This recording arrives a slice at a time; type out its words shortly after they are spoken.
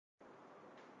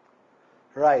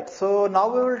Right. So now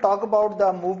we will talk about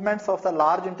the movements of the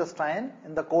large intestine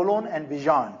in the colon and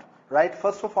beyond. Right.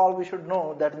 First of all, we should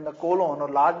know that in the colon or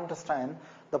large intestine,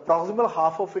 the proximal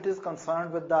half of it is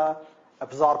concerned with the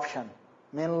absorption.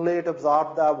 Mainly it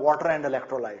absorbs the water and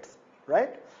electrolytes.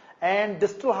 Right. And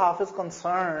distal half is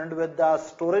concerned with the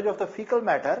storage of the fecal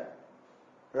matter.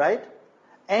 Right.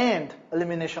 And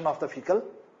elimination of the fecal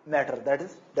matter, that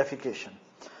is defecation.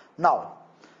 Now,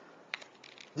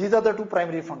 these are the two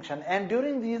primary functions, and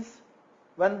during these,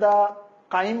 when the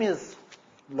chyme is,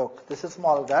 look, this is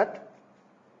small gut,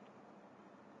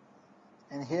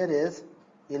 and here is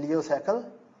ileocecal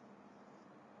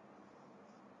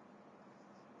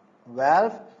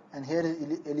valve, and here is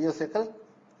ileocecal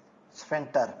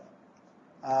sphincter,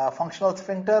 functional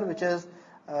sphincter, which is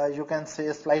you can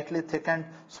say slightly thickened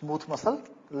smooth muscle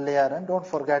layer, and don't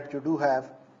forget you do have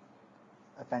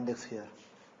appendix here,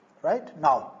 right?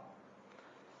 Now,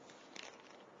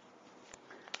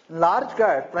 large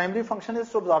gut primary function is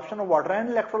to absorption of water and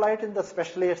electrolyte in the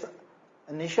especially its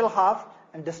initial half,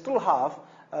 and distal half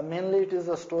mainly it is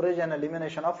the storage and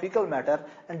elimination of fecal matter.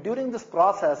 And during this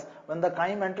process, when the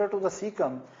chyme enters to the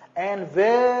cecum and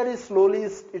very slowly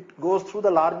it goes through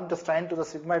the large intestine to the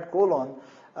sigmoid colon,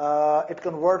 it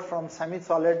converts from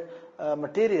semi-solid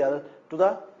material to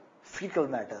the fecal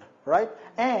matter, right?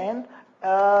 And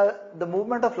the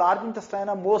movement of large intestine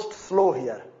are most slow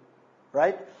here,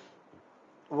 right?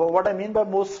 What I mean by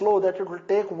most slow, that it will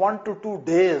take 1 to 2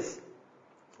 days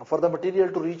for the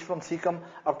material to reach from cecum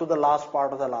up to the last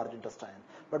part of the large intestine.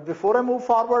 But before I move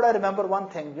forward, I remember one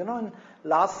thing. You know, in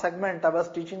last segment I was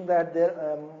teaching that there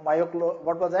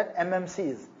what was that?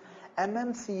 MMCs.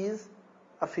 MMCs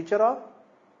are feature of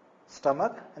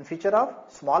stomach and feature of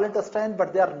small intestine,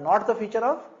 but they are not the feature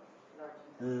of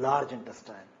large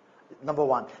intestine. Number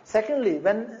one. Secondly,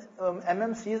 when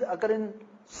MMCs occur in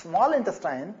small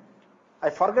intestine, I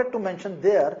forgot to mention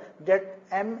there that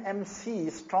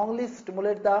MMC strongly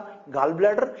stimulate the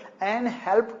gallbladder and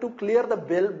help to clear the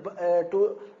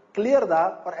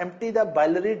or empty the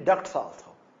biliary ducts also.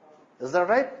 Is that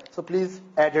right? So please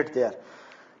add it there.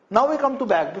 Now we come to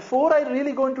back. Before I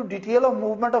really go into detail of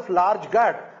movement of large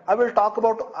gut, I will talk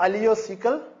about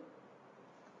ileocecal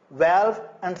valve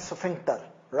and sphincter.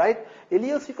 Right?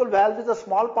 Ileocecal valve is a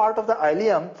small part of the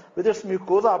ileum with its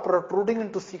mucosa protruding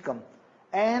into cecum.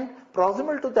 And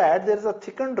proximal to that, there is a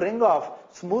thickened ring of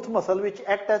smooth muscle which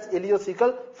act as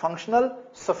ileocecal functional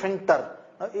sphincter.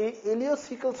 Now,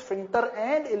 ileocecal sphincter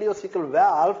and ileocecal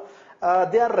valve,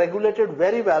 they are regulated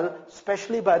very well,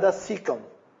 especially by the cecum.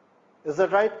 Is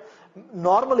that right?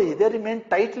 Normally, they remain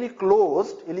tightly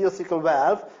closed, ileocecal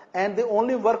valve, and they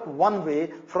only work one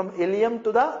way from ileum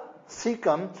to the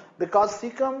cecum, because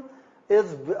cecum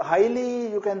is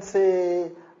highly, you can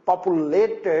say,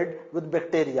 populated with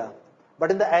bacteria. But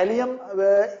in the ileum,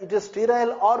 where it is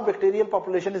sterile or bacterial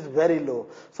population is very low.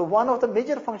 So one of the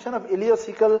major functions of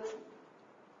ileocecal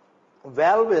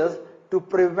valve is to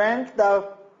prevent the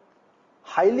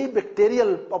highly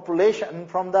bacterial population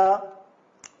from the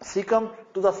cecum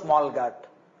to the small gut,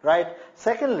 right?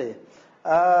 Secondly,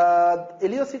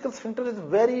 ileocecal sphincter is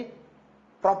very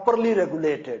properly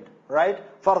regulated, right?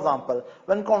 For example,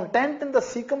 when content in the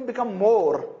cecum become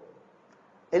more,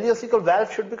 ileocecal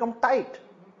valve should become tight.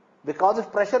 Because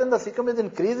if pressure in the cecum is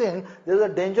increasing, there is a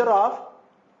danger of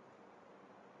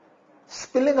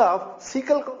spilling of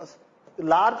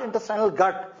large intestinal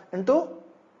gut into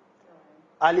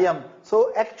ileum.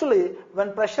 So actually,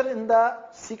 when pressure in the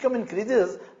cecum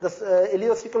increases, the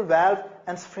ileocecal valve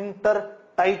and sphincter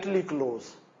tightly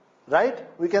close. Right?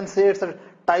 We can say it's a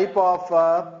type of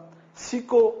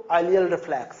ceco-ileal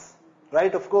reflex.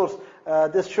 Right? Of course,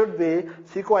 this should be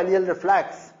ceco-ileal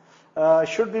reflex.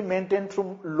 Should be maintained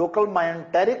through local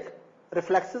myenteric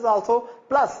reflexes also,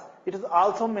 plus it is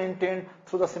also maintained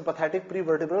through the sympathetic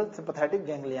prevertebral sympathetic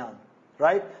ganglion,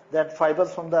 right? That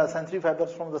fibers from the sensory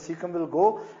fibers from the cecum will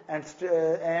go and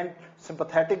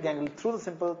sympathetic ganglion, through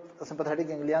the sympathetic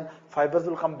ganglion, fibers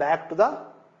will come back to the,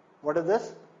 what is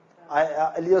this?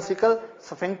 Ileocecal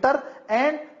sphincter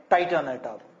and tighten it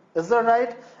up. Is that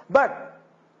right? But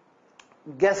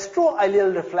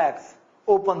gastroileal reflex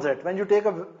opens it. When you take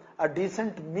a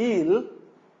decent meal,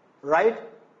 right,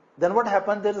 then what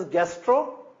happens? There is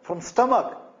gastro from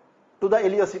stomach to the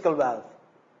ileocecal valve,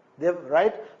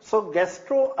 right? So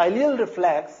gastroileal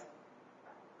reflex,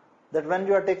 that when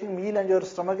you are taking meal and your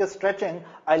stomach is stretching,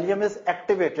 ileum is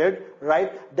activated,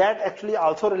 right? That actually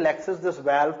also relaxes this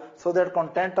valve so that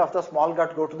content of the small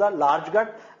gut go to the large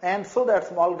gut, and so that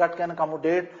small gut can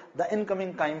accommodate the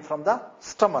incoming chyme from the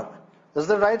stomach. Is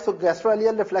that right? So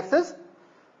gastroileal reflexes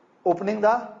opening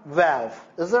the valve.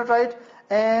 Is that right?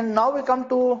 And now we come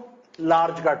to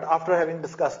large gut after having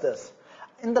discussed this.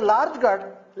 In the large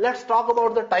gut, let's talk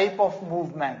about the type of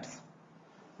movements.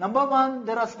 Number one,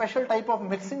 there are special type of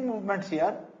mixing movements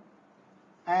here,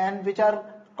 and which are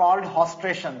called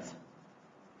hostrations.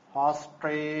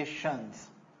 Hostrations.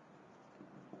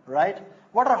 Right?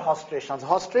 What are hostrations?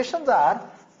 Hostrations are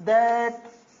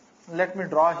that, let me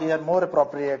draw here more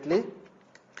appropriately.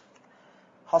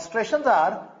 Hostrations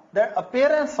are the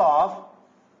appearance of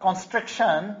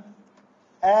constriction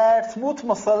at smooth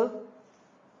muscle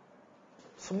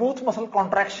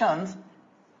contractions,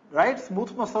 right?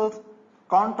 Smooth muscles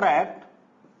contract,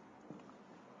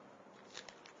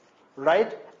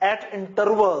 right, at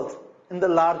intervals in the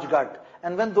large gut.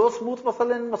 And when those smooth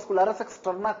muscle in muscularis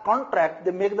externa contract,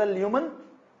 they make the lumen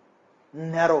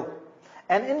narrow.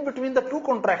 And in between the two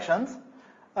contractions,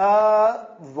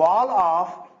 wall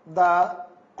of the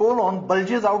colon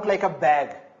bulges out like a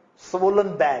bag,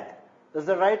 swollen bag. Is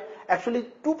that right? Actually,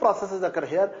 two processes occur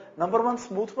here. Number one,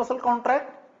 smooth muscle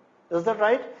contract. Is that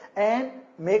right? And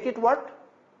make it what?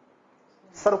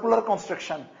 Circular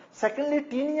constriction. Secondly,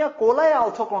 tinea coli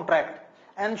also contract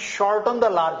and shorten the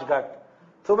large gut.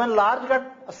 So when large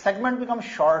gut segment becomes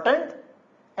shortened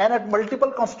and at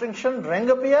multiple constriction ring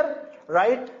appear,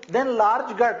 right, then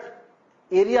large gut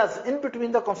areas in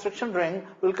between the constriction ring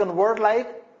will convert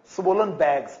like swollen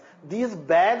bags. These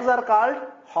bags are called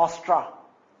hostra.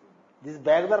 These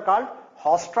bags are called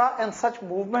hostra, and such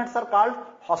movements are called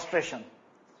hostration.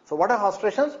 So what are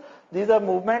hostrations? These are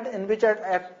movements in which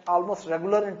at almost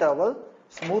regular interval,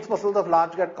 smooth muscles of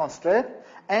large gut constrict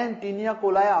and tinea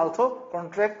coli also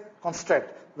constrict.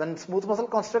 When smooth muscle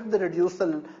constrict, they reduce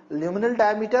the luminal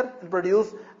diameter and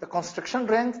produce the constriction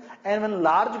rings, and when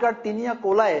large gut tinea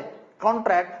coli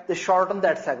contract, they shorten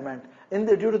that segment.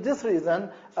 Due to this reason,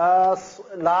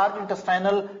 large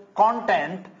intestinal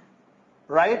content,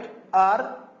 right,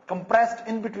 are compressed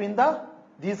in between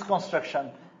these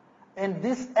constriction, and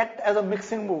this act as a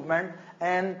mixing movement,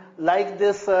 and like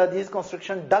this these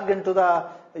constriction dug into the,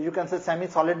 you can say,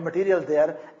 semi-solid material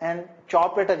there and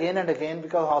chop it again and again,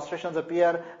 because hostrations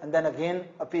appear and then again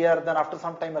appear, then after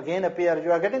some time again appear.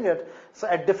 You are getting it? So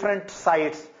at different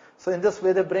sites. So in this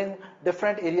way they bring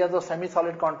different areas of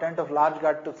semi-solid content of large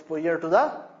gut to exposure to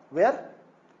the where?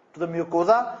 To the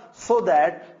mucosa, so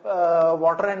that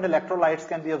water and electrolytes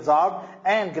can be absorbed,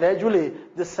 and gradually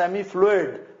this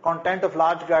semi-fluid content of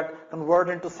large gut convert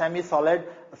into semi-solid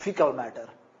fecal matter.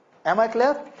 Am I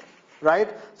clear? Right?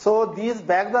 So these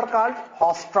bags are called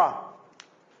hostra.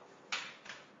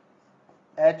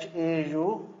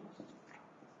 H-A-U,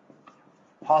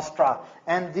 hostra.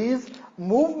 And these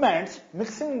movements,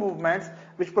 mixing movements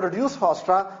which produce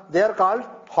hostra, they are called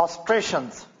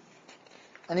hostrations.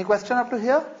 Any question up to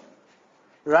here?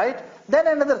 Right? Then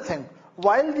another thing,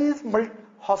 while these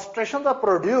hostrations are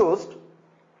produced,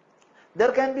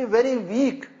 there can be very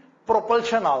weak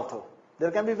propulsion also. There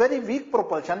can be very weak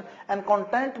propulsion, and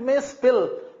content may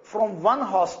spill from one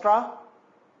hostra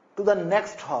to the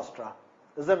next hostra.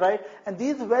 Is that right? And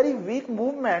these very weak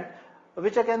movement,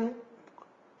 which I can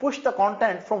push the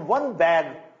content from one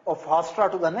bag of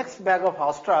hostra to the next bag of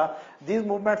hostra, these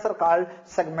movements are called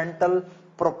segmental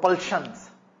propulsions.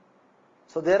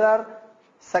 So there are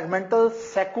segmental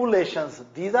sacculations.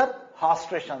 These are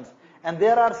hostrations. And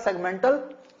there are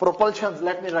segmental propulsions.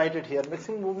 Let me write it here.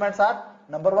 Mixing movements are,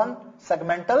 number one,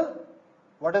 segmental.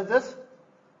 What is this?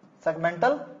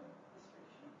 Segmental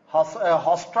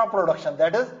hostra production.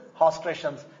 That is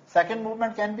hostrations. Second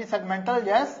movement can be segmental,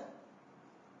 yes?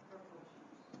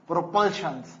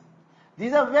 Propulsions.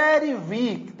 These are very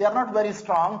weak. They are not very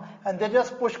strong, and they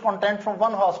just push content from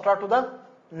one hostra to the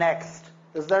next.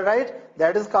 Is that right?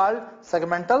 That is called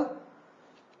segmental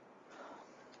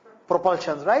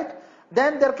propulsions, right?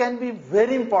 Then there can be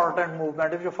very important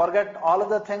movement. If you forget all of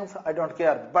the things, I don't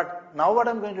care. But now what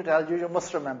I'm going to tell you, you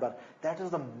must remember. That is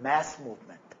the mass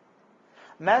movement.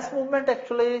 Mass movement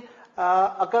actually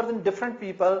occurs in different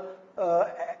people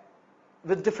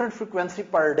with different frequency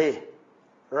per day,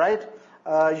 right?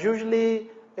 Usually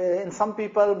in some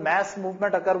people, mass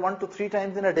movement occur 1 to 3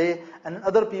 times in a day, and in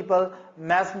other people,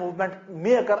 mass movement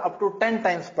may occur up to 10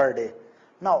 times per day.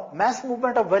 Now, mass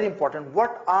movement are very important.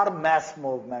 What are mass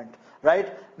movement, right?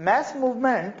 Mass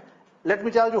movement, let me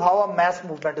tell you how a mass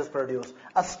movement is produced.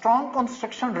 A strong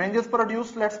constriction ring is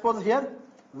produced, let's suppose here.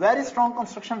 Very strong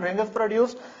constriction ring is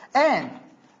produced, and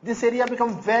this area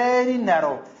becomes very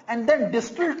narrow, and then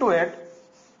distal to it,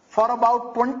 for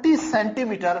about 20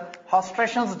 centimeter,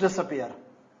 hostrations disappear.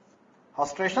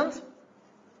 Hostrations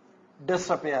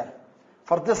disappear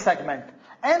for this segment.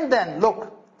 And then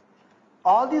look,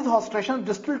 all these hostrations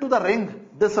distal to the ring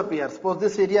disappear. Suppose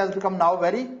this area has become now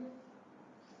very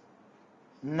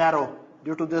narrow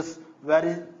due to this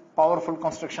very powerful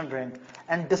constriction ring.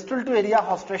 And distal to area,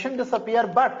 hostration disappear,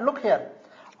 but look here,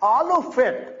 all of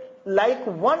it like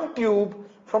one tube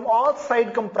from all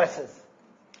side compresses,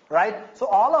 right? So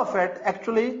all of it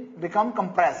actually become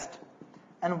compressed.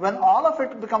 And when all of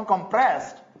it become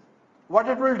compressed, what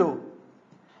it will do?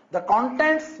 The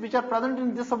contents which are present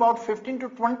in this about 15 to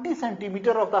 20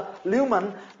 centimeter of the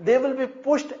lumen, they will be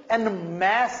pushed en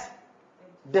mass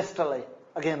distally.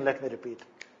 Again, let me repeat.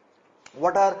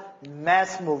 What are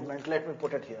mass movement? Let me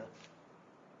put it here.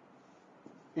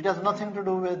 It has nothing to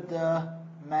do with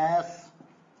mass.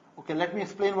 Okay, let me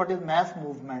explain what is mass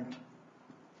movement.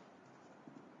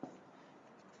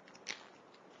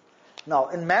 Now,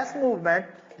 in mass movement,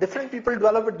 different people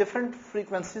develop at different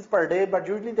frequencies per day, but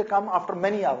usually they come after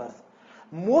many hours.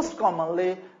 Most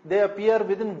commonly, they appear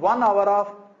within 1 hour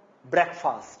of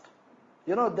breakfast.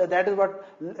 You know, that is what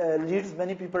leads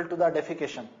many people to the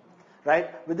defecation,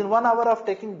 right? Within 1 hour of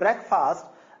taking breakfast,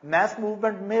 mass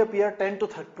movement may appear 10 to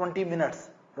 20 minutes,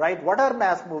 right? What are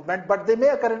mass movement? But they may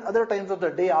occur in other times of the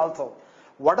day also.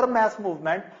 What are mass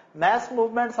movement? Mass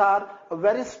movements are a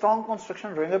very strong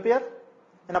constriction ring appear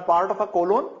in a part of a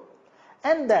colon,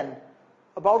 and then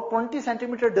about 20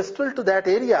 centimeter distal to that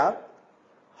area,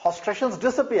 hostrations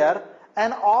disappear,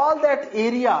 and all that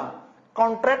area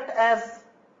contract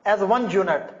as one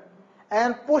unit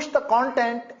and push the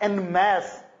content and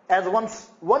mass as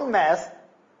one mass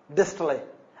distally.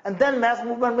 And then mass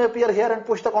movement may appear here and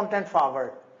push the content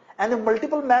forward. And if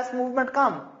multiple mass movement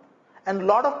come and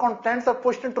lot of contents are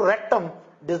pushed into rectum,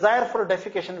 desire for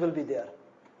defecation will be there.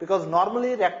 Because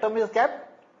normally rectum is kept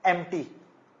empty.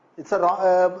 It's a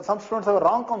wrong, some students have a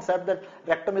wrong concept that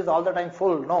rectum is all the time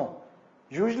full. No.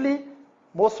 Usually,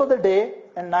 most of the day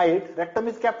and night, rectum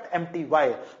is kept empty.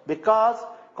 Why? Because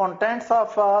contents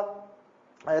of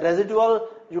residual,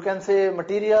 you can say,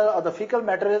 material or the fecal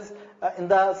matter is in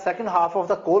the second half of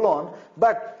the colon.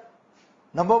 But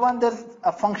number one, there's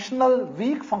a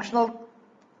weak functional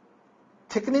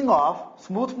thickening of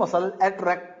smooth muscle at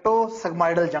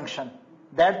rectosigmoidal junction.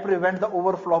 That prevents the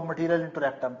overflow of material into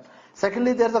rectum.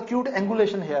 Secondly, there's acute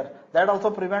angulation here. That also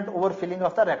prevents overfilling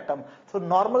of the rectum. So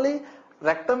normally,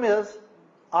 rectum is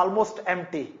almost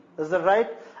empty. Is that right?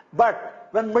 But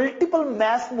when multiple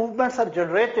mass movements are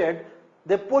generated,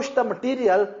 they push the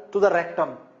material to the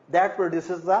rectum. That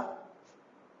produces the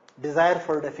desire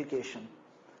for defecation.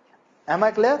 Am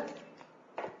I clear?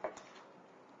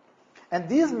 And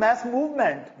these mass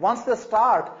movements, once they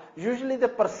start, usually they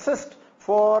persist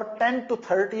for 10 to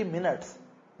 30 minutes.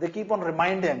 They keep on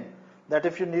reminding that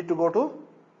if you need to go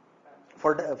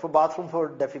for bathroom for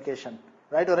defecation,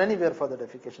 right, or anywhere for the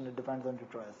defecation, it depends on your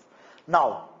choice.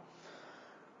 Now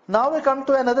we come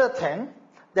to another thing,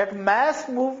 that mass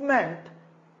movement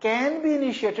can be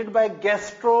initiated by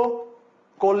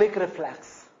gastrocolic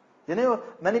reflex. You know,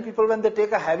 many people when they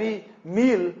take a heavy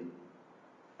meal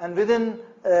and within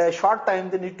a short time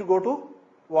they need to go to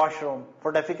washroom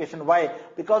for defecation. Why?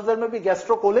 Because there may be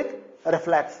gastrocolic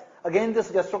reflex. Again, this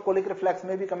gastrocolic reflex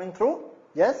may be coming through,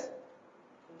 yes,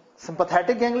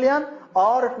 sympathetic ganglion,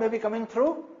 or it may be coming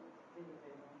through,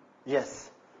 yes,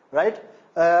 right?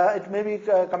 It may be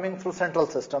coming through central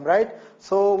system, right?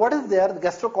 So what is there? The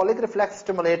gastrocolic reflex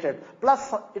stimulated.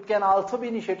 Plus, it can also be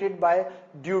initiated by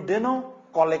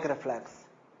duodenocolic reflex,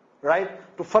 right?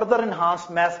 To further enhance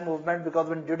mass movement, because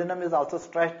when duodenum is also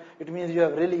stretched, it means you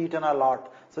have really eaten a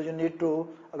lot. So you need to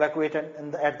evacuate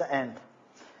at the end.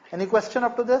 Any question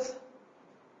up to this?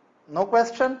 No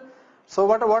question? So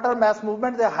what are mass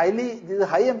movements? These are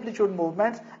high amplitude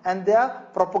movements and they are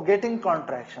propagating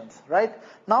contractions, right?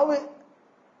 Now we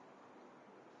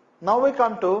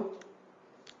come to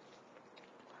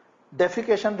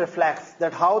defecation reflex,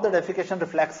 that how the defecation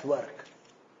reflex work.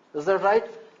 Is that right?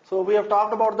 So we have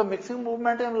talked about the mixing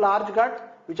movement in large gut,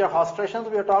 which are hostrations.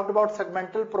 We have talked about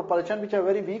segmental propulsion, which are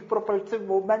very weak propulsive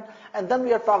movement. And then we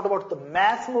have talked about the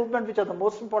mass movement, which are the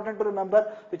most important to remember,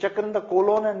 which occur in the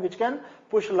colon and which can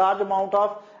push large amount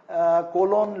of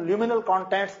colon luminal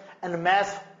contents and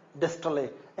mass distally.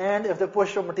 And if they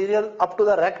push the material up to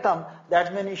the rectum,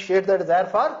 that may initiate the desire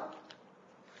for.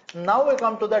 Now we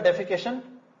come to the defecation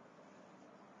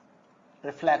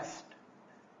reflex.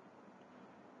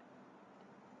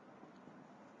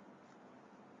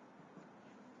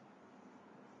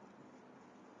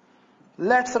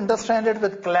 Let's understand it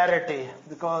with clarity,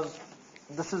 because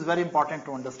this is very important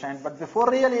to understand. But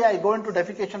before really I go into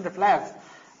defecation reflex,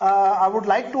 I would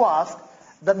like to ask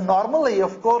that normally,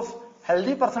 of course,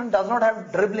 healthy person does not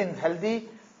have dribbling. Healthy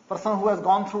person who has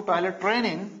gone through toilet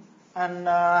training, and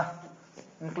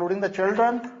including the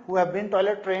children who have been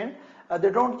toilet trained, they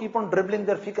don't keep on dribbling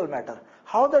their fecal matter.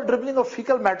 how the dribbling of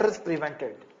fecal matter is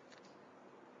prevented?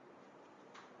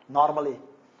 Normally,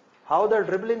 how the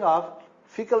dribbling of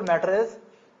fecal matter is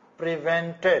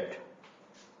prevented?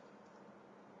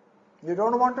 You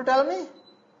don't want to tell me?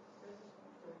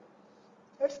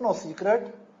 It's no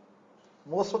secret.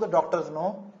 Most of the doctors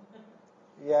know.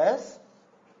 Yes.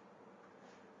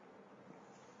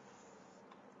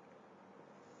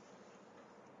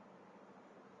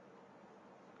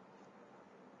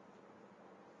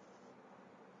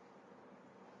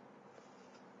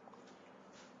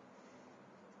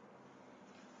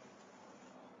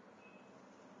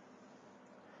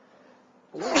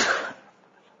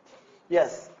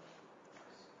 Yes.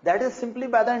 That is simply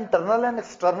by the internal and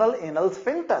external anal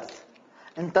sphincters.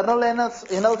 Internal anal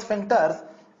sphincters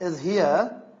is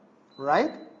here,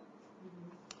 right?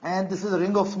 And this is a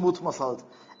ring of smooth muscles.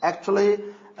 Actually,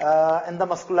 in the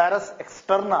muscularis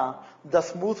externa, the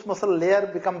smooth muscle layer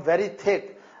becomes very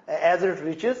thick as it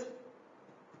reaches,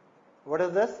 what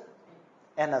is this?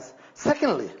 Anus.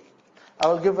 Secondly, I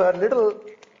will give a little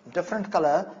different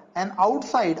color, and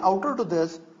outer to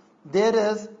this, there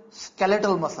is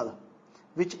skeletal muscle,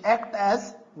 which act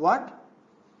as what?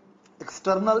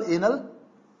 External anal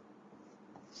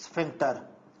sphincter,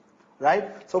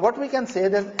 right? So what we can say,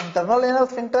 there's internal anal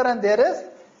sphincter and there is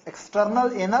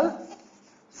external anal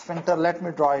sphincter. Let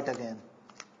me draw it again.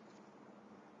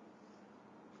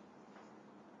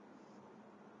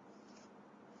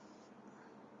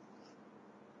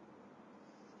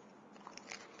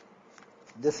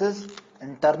 This is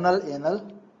internal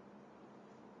anal,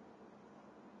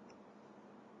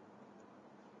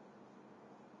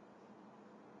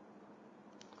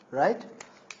 right?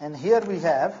 And here we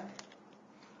have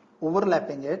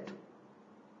overlapping it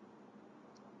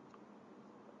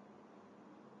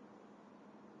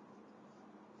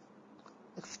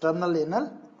external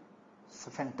anal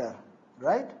sphincter,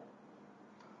 right?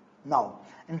 Now,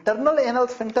 internal anal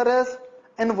sphincter is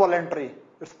involuntary.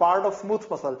 It's part of smooth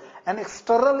muscle. And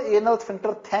external anal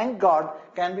sphincter, thank God,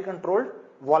 can be controlled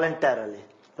voluntarily,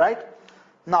 right?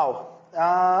 Now,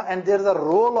 and there's a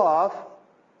role of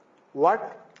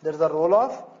what? There's a role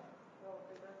of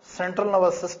central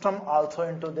nervous system also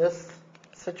into this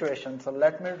situation. So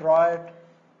let me draw it.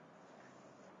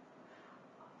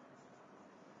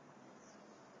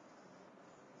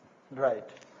 Right.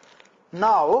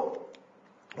 Now,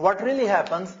 what really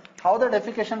happens, how the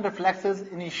defecation reflex is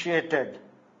initiated.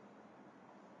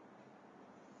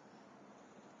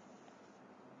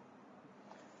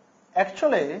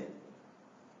 Actually,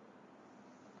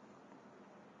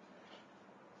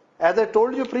 as I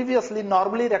told you previously,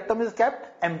 normally rectum is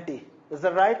kept empty. Is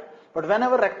that right? But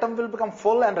whenever rectum will become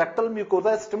full and rectal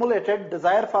mucosa is stimulated,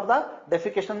 desire for the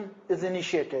defecation is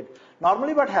initiated.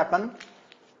 Normally what happens,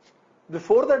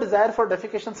 before the desire for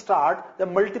defecation start, the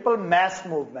multiple mass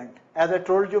movement. As I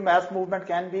told you, mass movement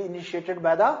can be initiated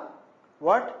by the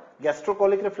what?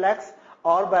 Gastrocolic reflex,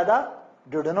 or by the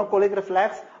duodenocolic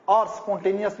reflex, or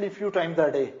spontaneously few times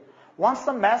a day. Once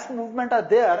the mass movement are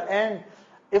there, and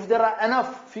if there are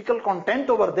enough fecal content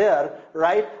over there,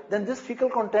 right, then this fecal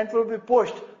content will be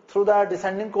pushed through the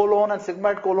descending colon and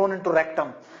sigmoid colon into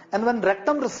rectum. And when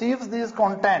rectum receives these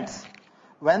contents,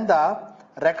 when the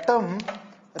rectum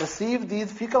receive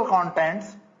these fecal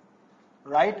contents,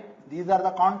 right, these are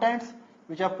the contents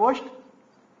which are pushed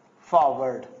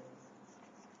forward,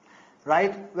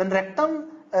 right? When rectum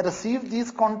receives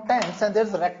these contents and there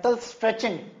is rectal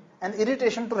stretching and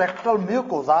irritation to rectal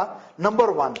mucosa,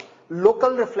 number one,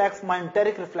 local reflex,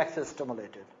 myenteric reflex is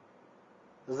stimulated.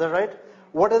 Is that right?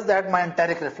 What is that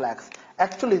myenteric reflex?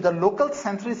 Actually, the local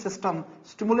sensory system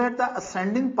stimulates the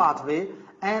ascending pathway,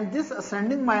 and this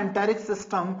ascending myenteric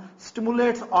system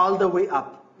stimulates all the way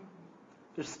up.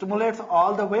 It stimulates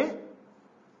all the way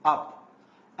up.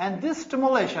 And this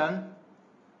stimulation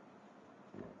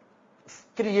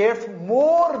creates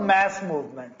more mass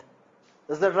movement.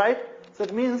 Is that right? So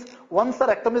it means once the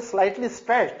rectum is slightly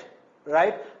stretched,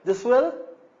 right, this will,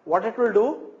 what it will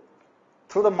do,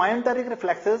 through the myenteric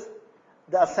reflexes,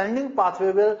 the ascending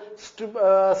pathway will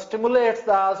stimulate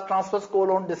the transverse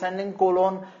colon, descending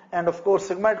colon, and of course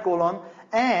sigmoid colon,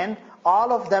 and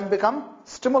all of them become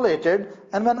stimulated.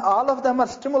 And when all of them are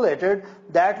stimulated,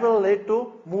 that will lead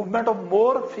to movement of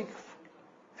more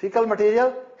fecal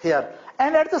material here.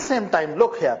 And at the same time,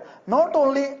 look here, not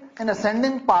only an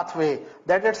ascending pathway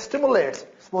that it stimulates,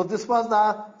 suppose this was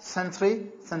the sensory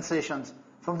sensations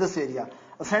from this area.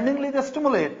 Ascendingly they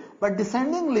stimulate, but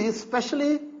descendingly,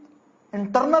 especially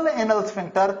internal anal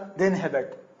sphincter, they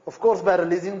inhibit. Of course, by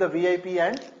releasing the VIP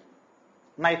and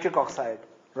nitric oxide,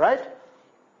 right?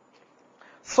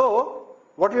 So,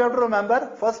 what you have to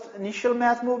remember, first initial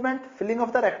mass movement, filling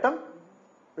of the rectum,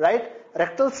 right?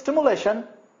 Rectal stimulation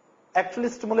actually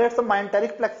stimulates the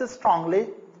myenteric plexus strongly,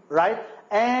 right?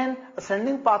 And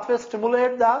ascending pathway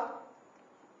stimulate the,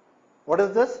 what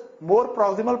is this? More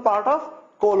proximal part of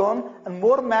colon, and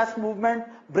more mass movement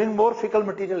bring more fecal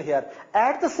material here.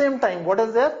 At the same time, what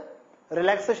is there?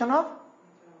 Relaxation of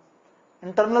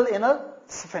internal anal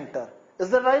sphincter. Is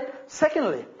that right?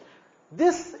 Secondly,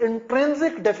 this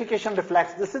intrinsic defecation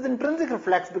reflex, this is intrinsic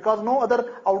reflex because no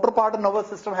other outer part of nervous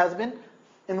system has been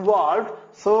involved.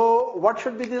 So what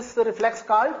should be this reflex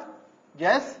called?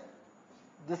 Yes,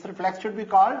 this reflex should be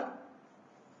called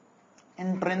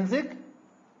intrinsic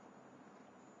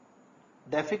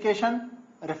defecation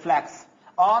reflex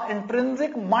or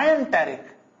intrinsic myenteric.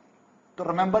 To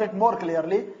remember it more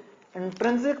clearly,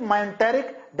 intrinsic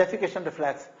myenteric defecation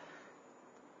reflex.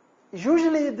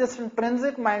 Usually this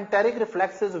intrinsic myenteric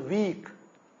reflex is weak.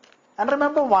 And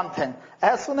remember one thing,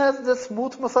 as soon as the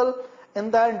smooth muscle in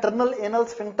the internal anal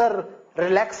sphincter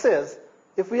relaxes,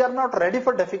 if we are not ready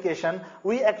for defecation,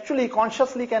 we actually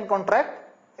consciously can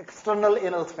contract external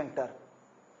anal sphincter.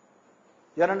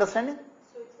 You are understanding?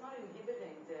 So it's not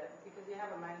inhibiting because you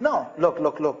have a mind. No,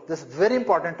 look. This is very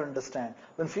important to understand.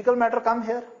 When fecal matter come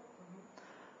here,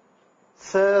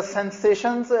 so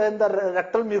sensations in the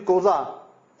rectal mucosa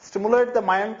stimulate the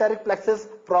myenteric plexus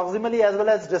proximally as well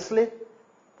as distally.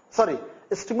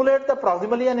 It stimulates the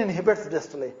proximally and inhibits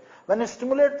distally. When it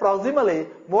stimulates proximally,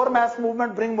 more mass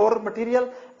movement bring more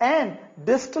material, and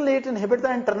distally it inhibits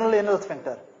the internal anal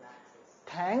sphincter.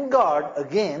 Thank God,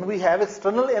 again, we have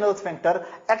external anal sphincter.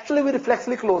 Actually, we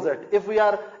reflexly close it. If we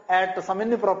are at some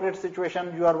inappropriate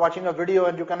situation, you are watching a video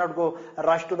and you cannot go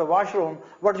rush to the washroom,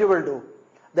 what you will do?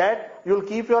 That you will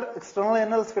keep your external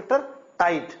anal sphincter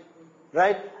tight,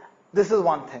 right? This is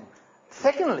one thing.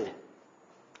 Secondly,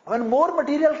 when more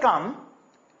material come,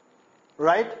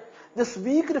 right, this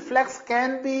weak reflex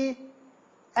can be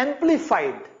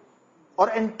amplified or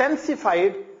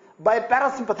intensified by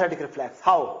parasympathetic reflex.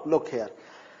 How? Look here.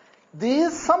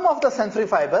 These, some of the sensory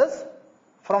fibers,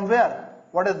 from where?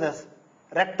 What is this?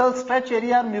 Rectal stretch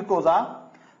area mucosa,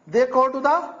 they go to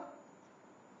the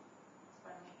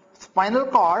spinal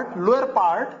cord, lower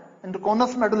part, into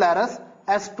conus medullaris,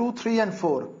 S2, 3 and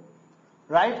 4.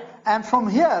 Right? And from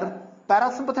here,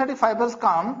 parasympathetic fibers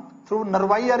come through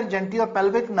nervi argenti or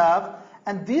pelvic nerve,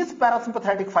 and these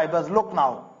parasympathetic fibers, look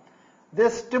now, they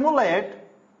stimulate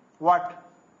what?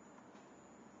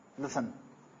 Listen.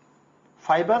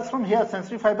 Fibers from here,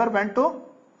 sensory fiber went to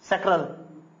sacral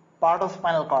part of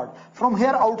spinal cord. From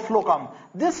here outflow come.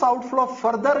 This outflow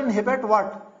further inhibit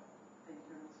what?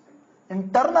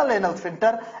 Internal anal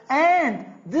sphincter, and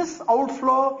this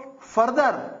outflow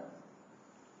further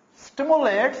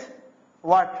stimulates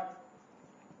what?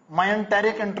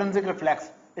 Myenteric intrinsic reflex.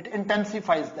 It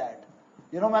intensifies that.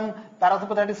 You know, when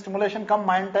parasympathetic stimulation comes,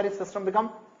 myenteric system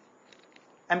become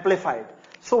amplified.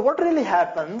 So what really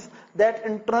happens, that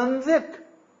intrinsic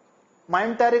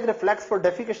myenteric reflex for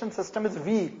defecation system is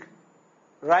weak,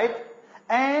 right?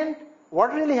 And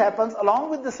what really happens, along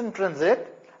with this intrinsic,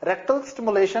 rectal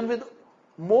stimulation with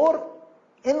more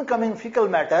incoming fecal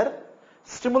matter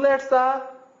stimulates the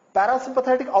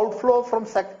parasympathetic outflow from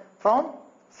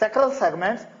sacral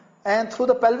segments, and through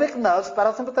the pelvic nerves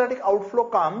parasympathetic outflow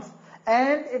comes,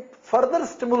 and it further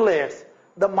stimulates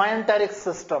the myenteric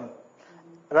system,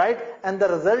 right? And the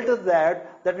result is that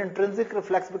intrinsic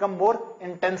reflex become more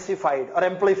intensified or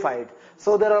amplified.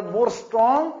 So there are more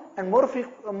strong and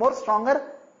more stronger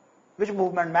which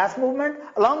movement? Mass movement.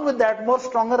 Along with that, more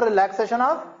stronger relaxation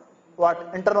of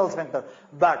what? Internal sphincter.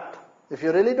 But if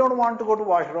you really don't want to go to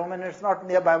washroom and it's not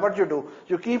nearby, what you do?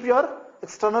 You keep your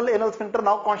external anal sphincter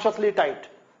now consciously tight.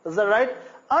 Is that right?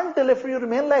 Until if you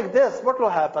remain like this, what will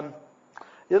happen?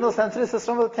 You know, sensory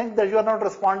system will think that you are not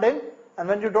responding, and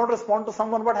when you don't respond to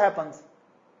someone, what happens?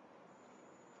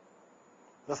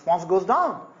 Response goes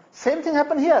down. Same thing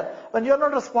happen here. When you are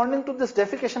not responding to this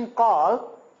defecation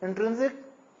call, intrinsic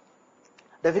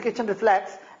defecation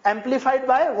reflex, amplified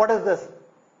by, what is this?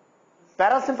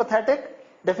 Parasympathetic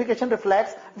defecation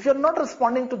reflex. If you are not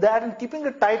responding to that and keeping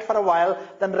it tight for a while,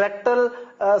 then rectal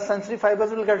sensory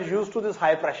fibers will get used to this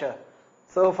high pressure.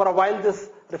 So for a while this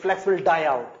reflex will die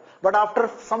out. But after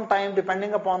some time,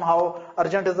 depending upon how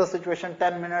urgent is the situation,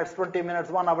 10 minutes, 20 minutes,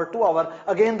 1 hour, 2 hours,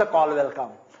 again the call will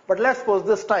come. But let's suppose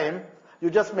this time, you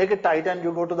just make it tight and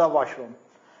you go to the washroom.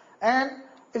 And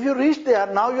if you reach there,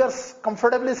 now you are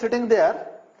comfortably sitting there,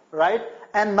 right?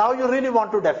 And now you really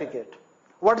want to defecate.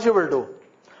 What you will do?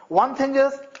 One thing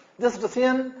is, this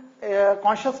decision,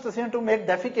 conscious decision to make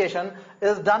defecation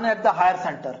is done at the higher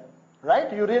center.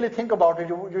 Right? You really think about it,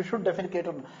 you should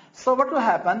defecate. So what will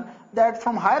happen, that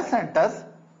from higher centers,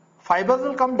 fibers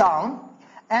will come down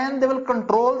and they will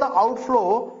control the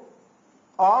outflow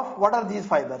of what are these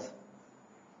fibers?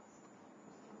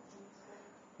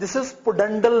 This is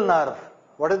pudendal nerve.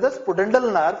 What is this?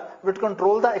 Pudendal nerve which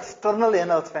control the external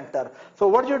anal sphincter. So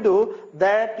what you do,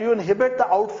 that you inhibit the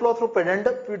outflow through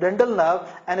pudendal nerve,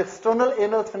 and external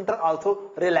anal sphincter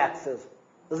also relaxes.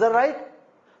 Is that right?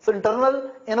 So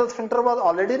internal anal sphincter was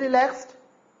already relaxed.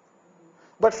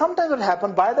 But sometimes what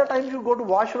happens, by the time you go to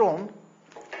washroom,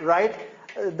 right,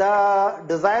 the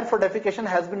desire for defecation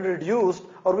has been reduced,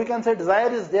 or we can say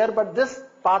desire is there, but this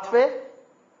pathway,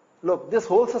 look, this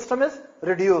whole system is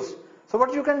reduced. So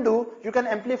what you can do, you can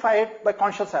amplify it by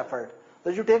conscious effort. So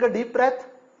you take a deep breath,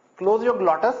 close your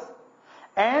glottis,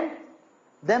 and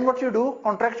then what you do,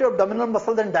 contract your abdominal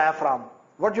muscles and diaphragm.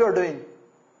 What you are doing?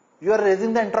 You are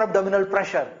raising the intra-abdominal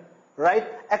pressure, right?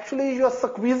 Actually, you are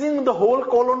squeezing the whole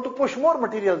colon to push more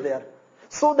material there,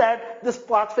 so that this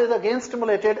pathway is again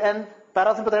stimulated and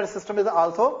parasympathetic system is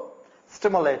also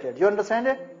stimulated. You understand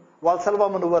it?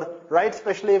 Valsalva maneuver, right?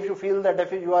 Especially if you feel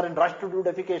that you are in rush to do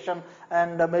defecation,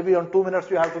 and maybe on 2 minutes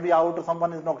you have to be out, or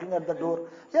someone is knocking at the door.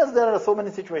 Yes, there are so many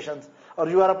situations. Or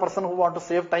you are a person who want to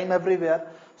save time everywhere.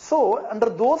 So under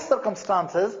those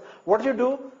circumstances, what you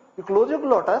do, you close your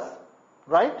glottis,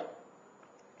 right?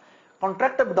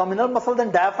 Contract abdominal muscles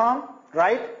and diaphragm,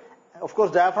 right? Of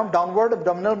course, diaphragm downward,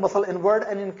 abdominal muscle inward,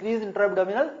 and increase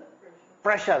intra-abdominal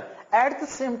pressure. At the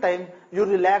same time, you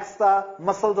relax the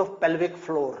muscles of pelvic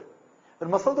floor. When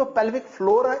muscles of pelvic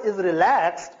floor is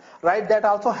relaxed, right, that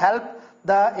also help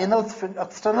the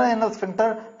external anal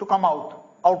sphincter to come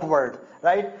outward,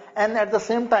 right? And at the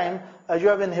same time, you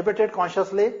have inhibited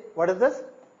consciously, what is this?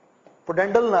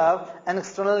 Pudendal nerve, and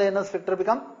external anal sphincter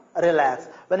become relaxed.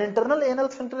 When internal anal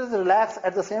sphincter is relaxed,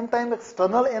 at the same time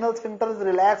external anal sphincter is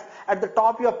relaxed, at the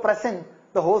top you are pressing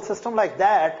the whole system like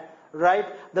that, right?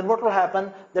 Then what will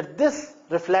happen, that this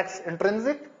reflex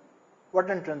intrinsic, what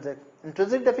intrinsic?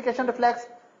 Intrinsic defecation reflex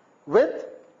with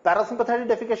parasympathetic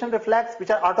defecation reflex,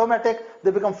 which are automatic, they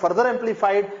become further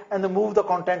amplified and they move the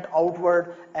content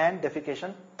outward and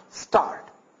defecation start.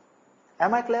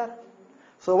 Am I clear?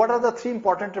 So what are the 3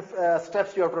 important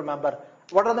steps you have to remember?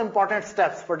 What are the important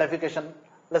steps for defecation?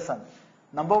 Listen.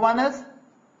 Number 1 is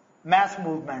mass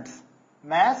movements.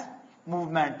 Mass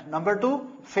movement. Number 2,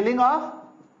 filling of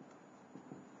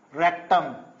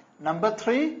rectum. Number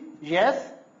 3, yes,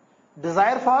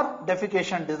 desire for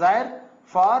defecation. Desire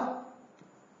for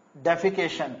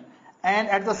defecation. And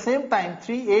at the same time,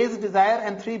 3A is desire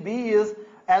and 3B is,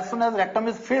 as soon as rectum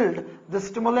is filled, they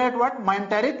stimulate what?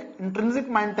 Intrinsic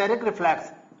myenteric reflex.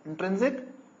 Intrinsic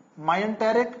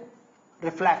myenteric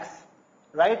reflex,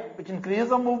 right? Which increases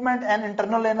the movement and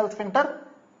internal anal sphincter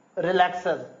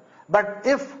relaxes. But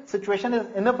if situation is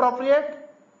inappropriate,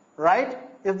 right?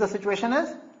 If the situation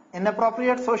is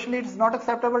inappropriate, socially it is not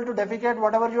acceptable to defecate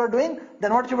whatever you are doing,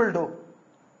 then what you will do?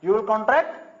 You will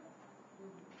contract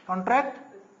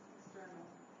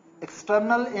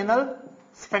external anal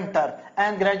sphincter,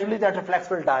 and gradually that reflex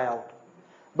will die out.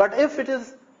 But if it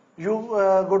is you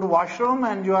go to washroom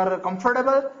and you are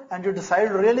comfortable and you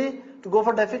decide really to go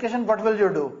for defecation, what will you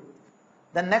do?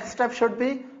 The next step should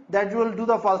be that you will do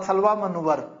the Valsalva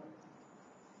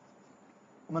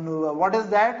maneuver. What is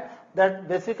that? That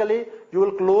basically you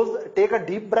will take a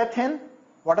deep breath in.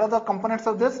 What are the components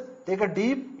of this? Take a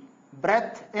deep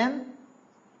breath in,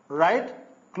 right?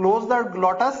 Close the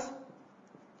glottis.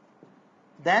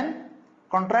 Then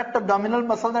contract abdominal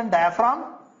muscles and diaphragm.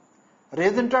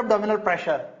 Raise intra-abdominal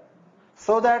pressure,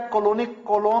 so that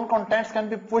colon contents can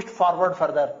be pushed forward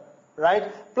further,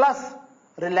 right? Plus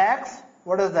relax,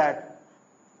 what is that?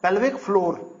 Pelvic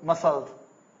floor muscles,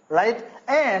 right?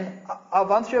 And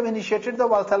once you have initiated the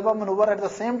Valsalva maneuver, at the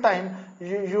same time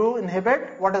you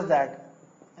inhibit, what is that?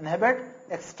 Inhibit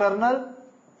external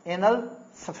anal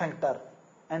sphincter,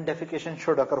 and defecation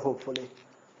should occur hopefully.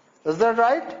 Is that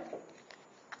right?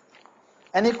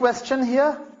 Any question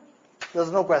here?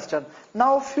 There's no question.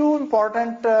 Now few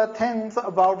important things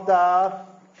about the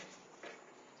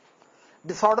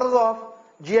disorders of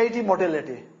GIT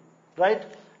motility, right?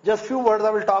 Just few words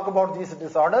I will talk about these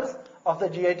disorders of the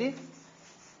GIT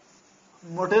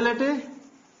motility.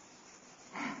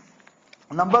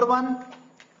 Number 1,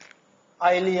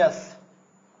 ileus.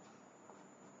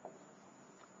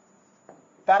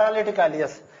 Paralytic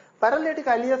ileus. Paralytic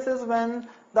ileus is when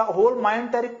the whole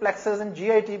myenteric plexus in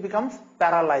GIT becomes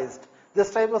paralyzed. This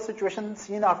type of situation is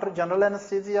seen after general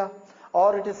anesthesia,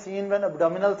 or it is seen when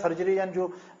abdominal surgery and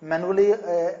you manually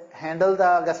handle the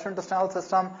gastrointestinal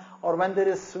system, or when there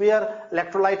is severe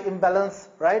electrolyte imbalance,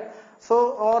 right?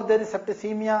 So, or there is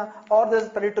septicemia, or there is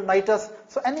peritonitis.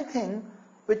 So anything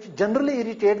which generally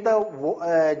irritate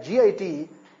the GIT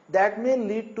that may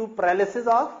lead to paralysis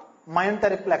of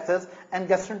myenteric plexus and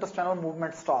gastrointestinal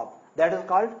movement stop. That is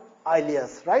called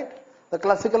ileus, right? The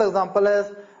classical example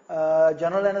is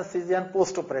general anesthesia and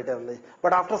post-operatively,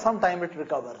 but after some time it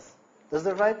recovers. Is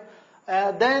that right?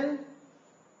 Then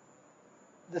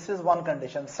this is one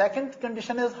condition. Second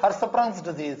condition is Hirschsprung's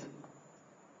disease.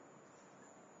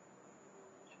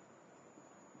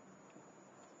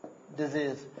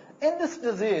 In this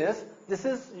disease, this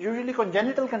is usually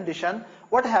congenital condition.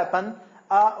 What happens?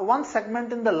 One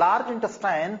segment in the large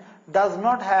intestine does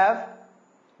not have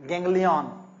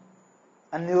ganglion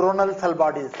and neuronal cell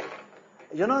bodies.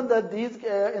 You know that these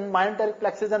in myenteric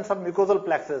plexus and submucosal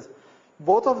plexus,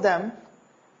 both of them,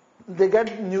 they get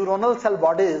neuronal cell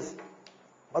bodies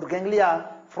or ganglia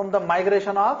from the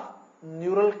migration of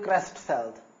neural crest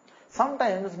cells.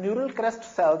 Sometimes neural crest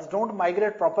cells don't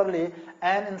migrate properly,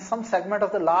 and in some segment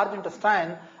of the large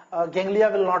intestine, ganglia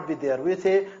will not be there. We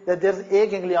say that there's a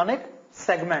ganglionic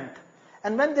segment.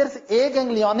 And when there's a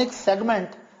ganglionic segment,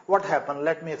 what happens?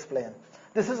 Let me explain.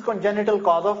 This is congenital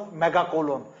cause of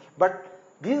megacolon. But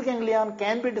these ganglion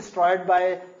can be destroyed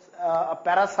by a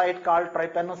parasite called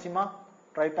Trypanosoma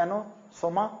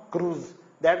cruzi.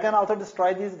 That can also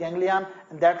destroy these ganglion,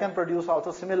 and that can produce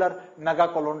also similar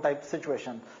megacolon type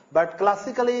situation. But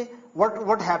classically,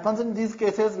 what happens in these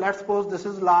cases, let's suppose this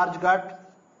is large gut.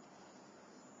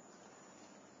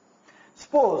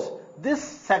 Suppose this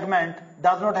segment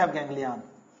does not have ganglion.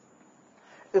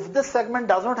 If this segment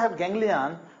does not have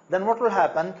ganglion, then what will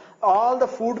happen? All the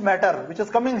food matter which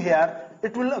is coming here,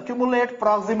 it will accumulate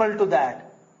proximal to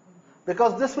that,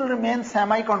 because this will remain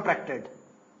semi-contracted.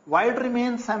 Why it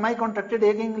remains semi-contracted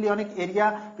aganglionic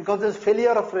area? Because there is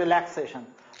failure of relaxation.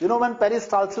 You know, when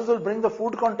peristalsis will bring the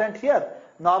food content here,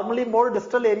 normally more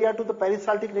distal area to the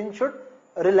peristaltic ring should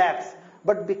relax.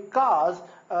 But because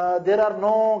there are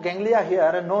no ganglia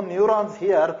here and no neurons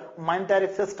here,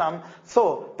 myenteric system,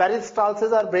 so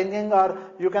peristalsis are bringing, or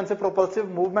you can say propulsive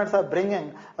movements are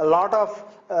bringing a lot of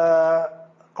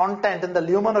content in the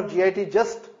lumen of GIT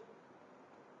just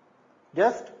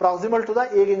proximal to the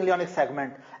aganglionic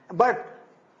segment. But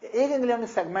aganglionic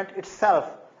segment itself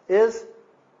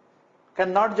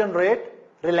cannot generate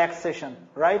relaxation,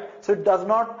 right? So it does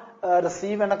not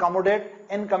receive and accommodate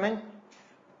incoming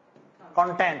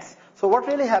contents. So what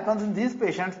really happens in these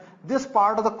patients, this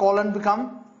part of the colon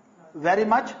become very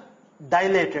much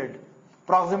dilated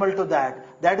proximal to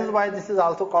that. That is why this is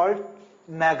also called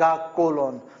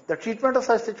megacolon. The treatment of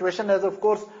such situation is, of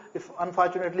course, if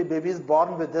unfortunately baby is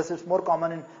born with this, it's more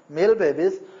common in male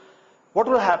babies. What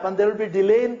will happen? There will be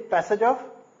delay in passage of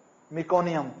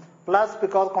meconium. Plus,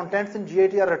 because contents in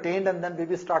GIT are retained, and then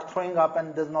baby starts throwing up,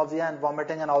 and there's nausea and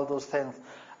vomiting and all those things.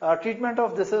 Treatment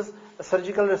of this is a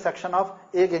surgical resection of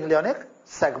aganglionic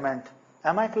segment.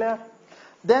 Am I clear?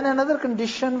 Then another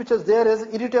condition which is there is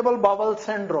irritable bowel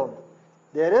syndrome.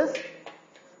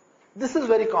 This is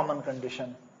very common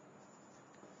condition.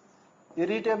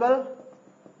 Irritable,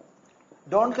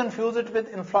 don't confuse it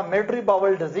with inflammatory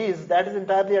bowel disease. That is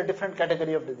entirely a different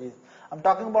category of disease. I'm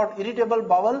talking about irritable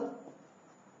bowel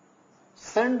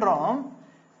syndrome.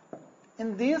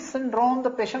 In this syndrome,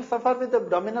 the patient suffers with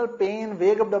abdominal pain,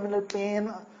 vague abdominal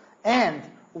pain, and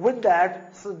with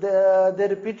that, so they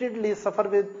repeatedly suffer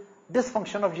with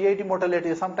dysfunction of GIT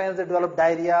motility. Sometimes they develop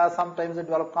diarrhea, sometimes they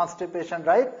develop constipation,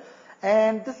 right?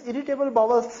 And this irritable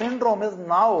bowel syndrome is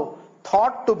now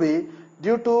thought to be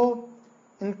due to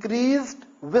increased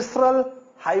visceral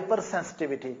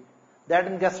hypersensitivity. That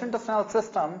in gastrointestinal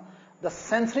system, the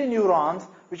sensory neurons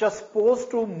which are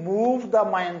supposed to move the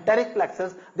myenteric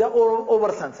plexus, they are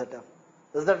oversensitive.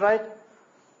 Is that right?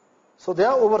 So they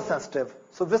are oversensitive.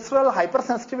 So visceral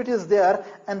hypersensitivity is there,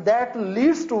 and that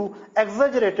leads to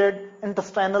exaggerated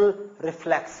intestinal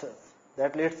reflexes.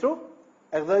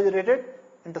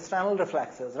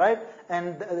 Right?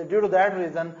 And due to that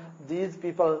reason, these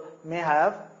people may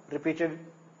have repeated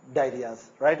diarrheas,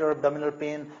 right, or abdominal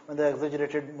pain when the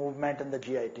exaggerated movement in the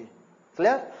GIT.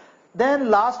 Clear? Then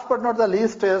last but not the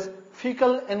least is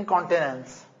fecal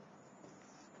incontinence.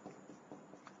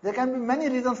 There can be many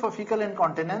reasons for fecal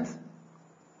incontinence,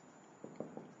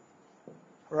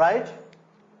 right?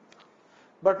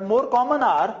 But more common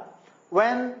are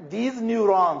when these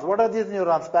neurons, what are these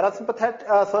neurons?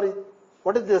 Parasympathetic,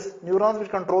 what is this? Neurons which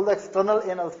control the external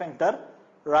anal sphincter,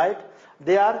 right?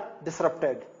 They are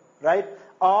disrupted, right?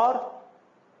 Or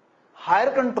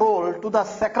higher control to the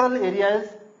sacral area is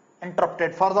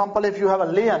interrupted. For example, if you have a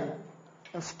lesion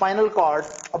in spinal cord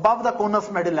above the conus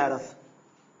medullaris,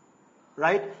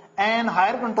 right? And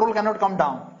higher control cannot come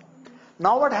down.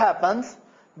 Now what happens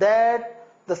that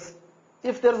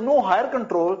if there is no higher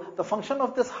control, the function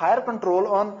of this higher control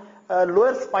on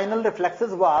lower spinal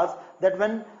reflexes was that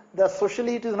when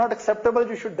socially it is not acceptable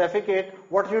you should defecate,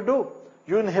 what you do?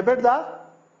 You inhibit the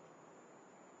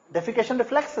defecation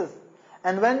reflexes.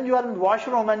 And when you are in the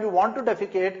washroom and you want to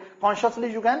defecate,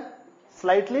 consciously you can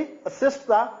slightly assist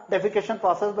the defecation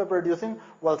process by producing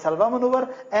Valsalva maneuver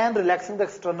and relaxing the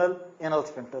external anal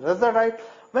sphincter. Is that right?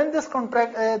 When this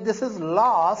this is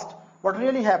lost, what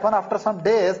really happens after some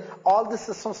days, all the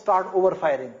systems start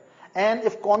overfiring. And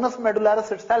if conus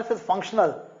medullaris itself is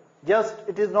functional, just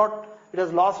it has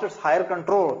lost its higher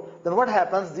control, then what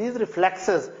happens? These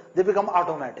reflexes, they become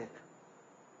automatic.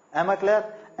 Am I clear?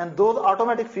 And those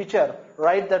automatic feature,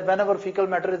 right, that whenever fecal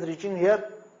matter is reaching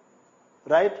here,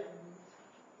 right,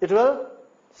 it will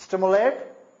stimulate,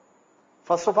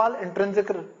 first of all, intrinsic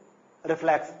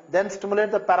reflex, then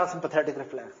stimulate the parasympathetic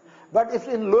reflex. But if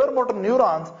in lower motor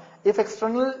neurons, if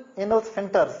external anal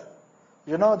sphincters,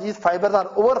 these fibers are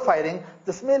overfiring,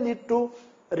 this may lead to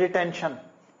retention.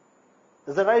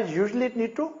 Is that right? Usually it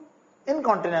leads to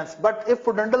incontinence. But if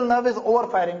pudendal nerve is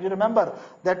overfiring, you remember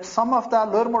that some of the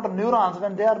lower motor neurons,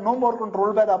 when they are no more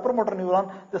controlled by the upper motor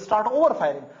neuron, they start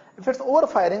overfiring. If it's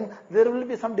overfiring, there will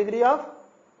be some degree of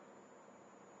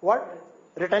what?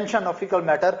 Retention of fecal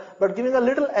matter. But giving a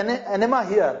little enema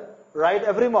here, right,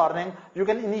 every morning, you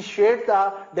can initiate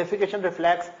the defecation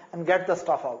reflex and get the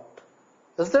stuff out.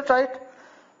 Is that right?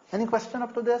 Any question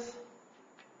up to this?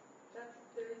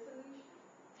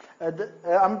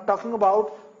 I'm talking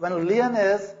about when lesion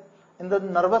is in the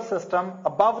nervous system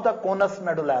above the conus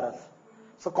medullaris.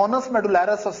 So conus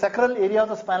medullaris, so sacral area of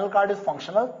the spinal cord is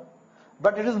functional,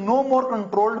 but it is no more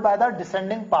controlled by the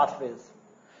descending pathways.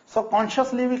 So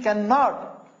consciously we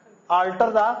cannot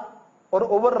alter or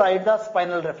override the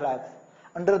spinal reflex.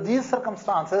 Under these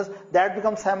circumstances, that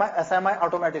becomes a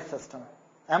semi-automatic system.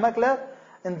 Am I clear?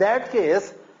 In that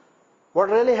case, what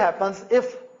really happens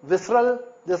if visceral,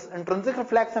 this intrinsic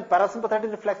reflex and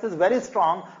parasympathetic reflex is very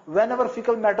strong, whenever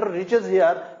fecal matter reaches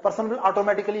here, person will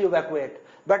automatically evacuate.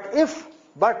 But if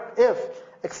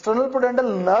external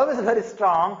pudendal nerve is very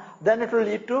strong, then it will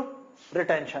lead to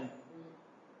retention.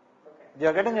 You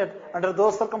are getting it? Under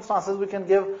those circumstances, we can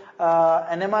give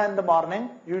enema in the morning.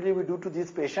 Usually we do to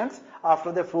these patients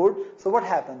after their food. So what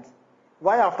happens?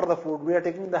 Why after the food? We are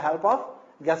taking the help of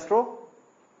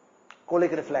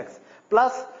gastrocolic reflex.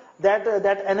 Plus,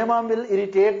 that enema will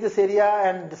irritate this area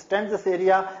and distend this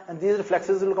area, and these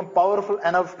reflexes will become powerful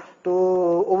enough to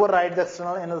override the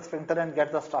external anal sphincter and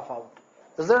get the stuff out.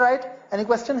 Is that right? Any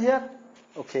question here?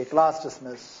 Okay, class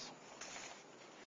dismissed.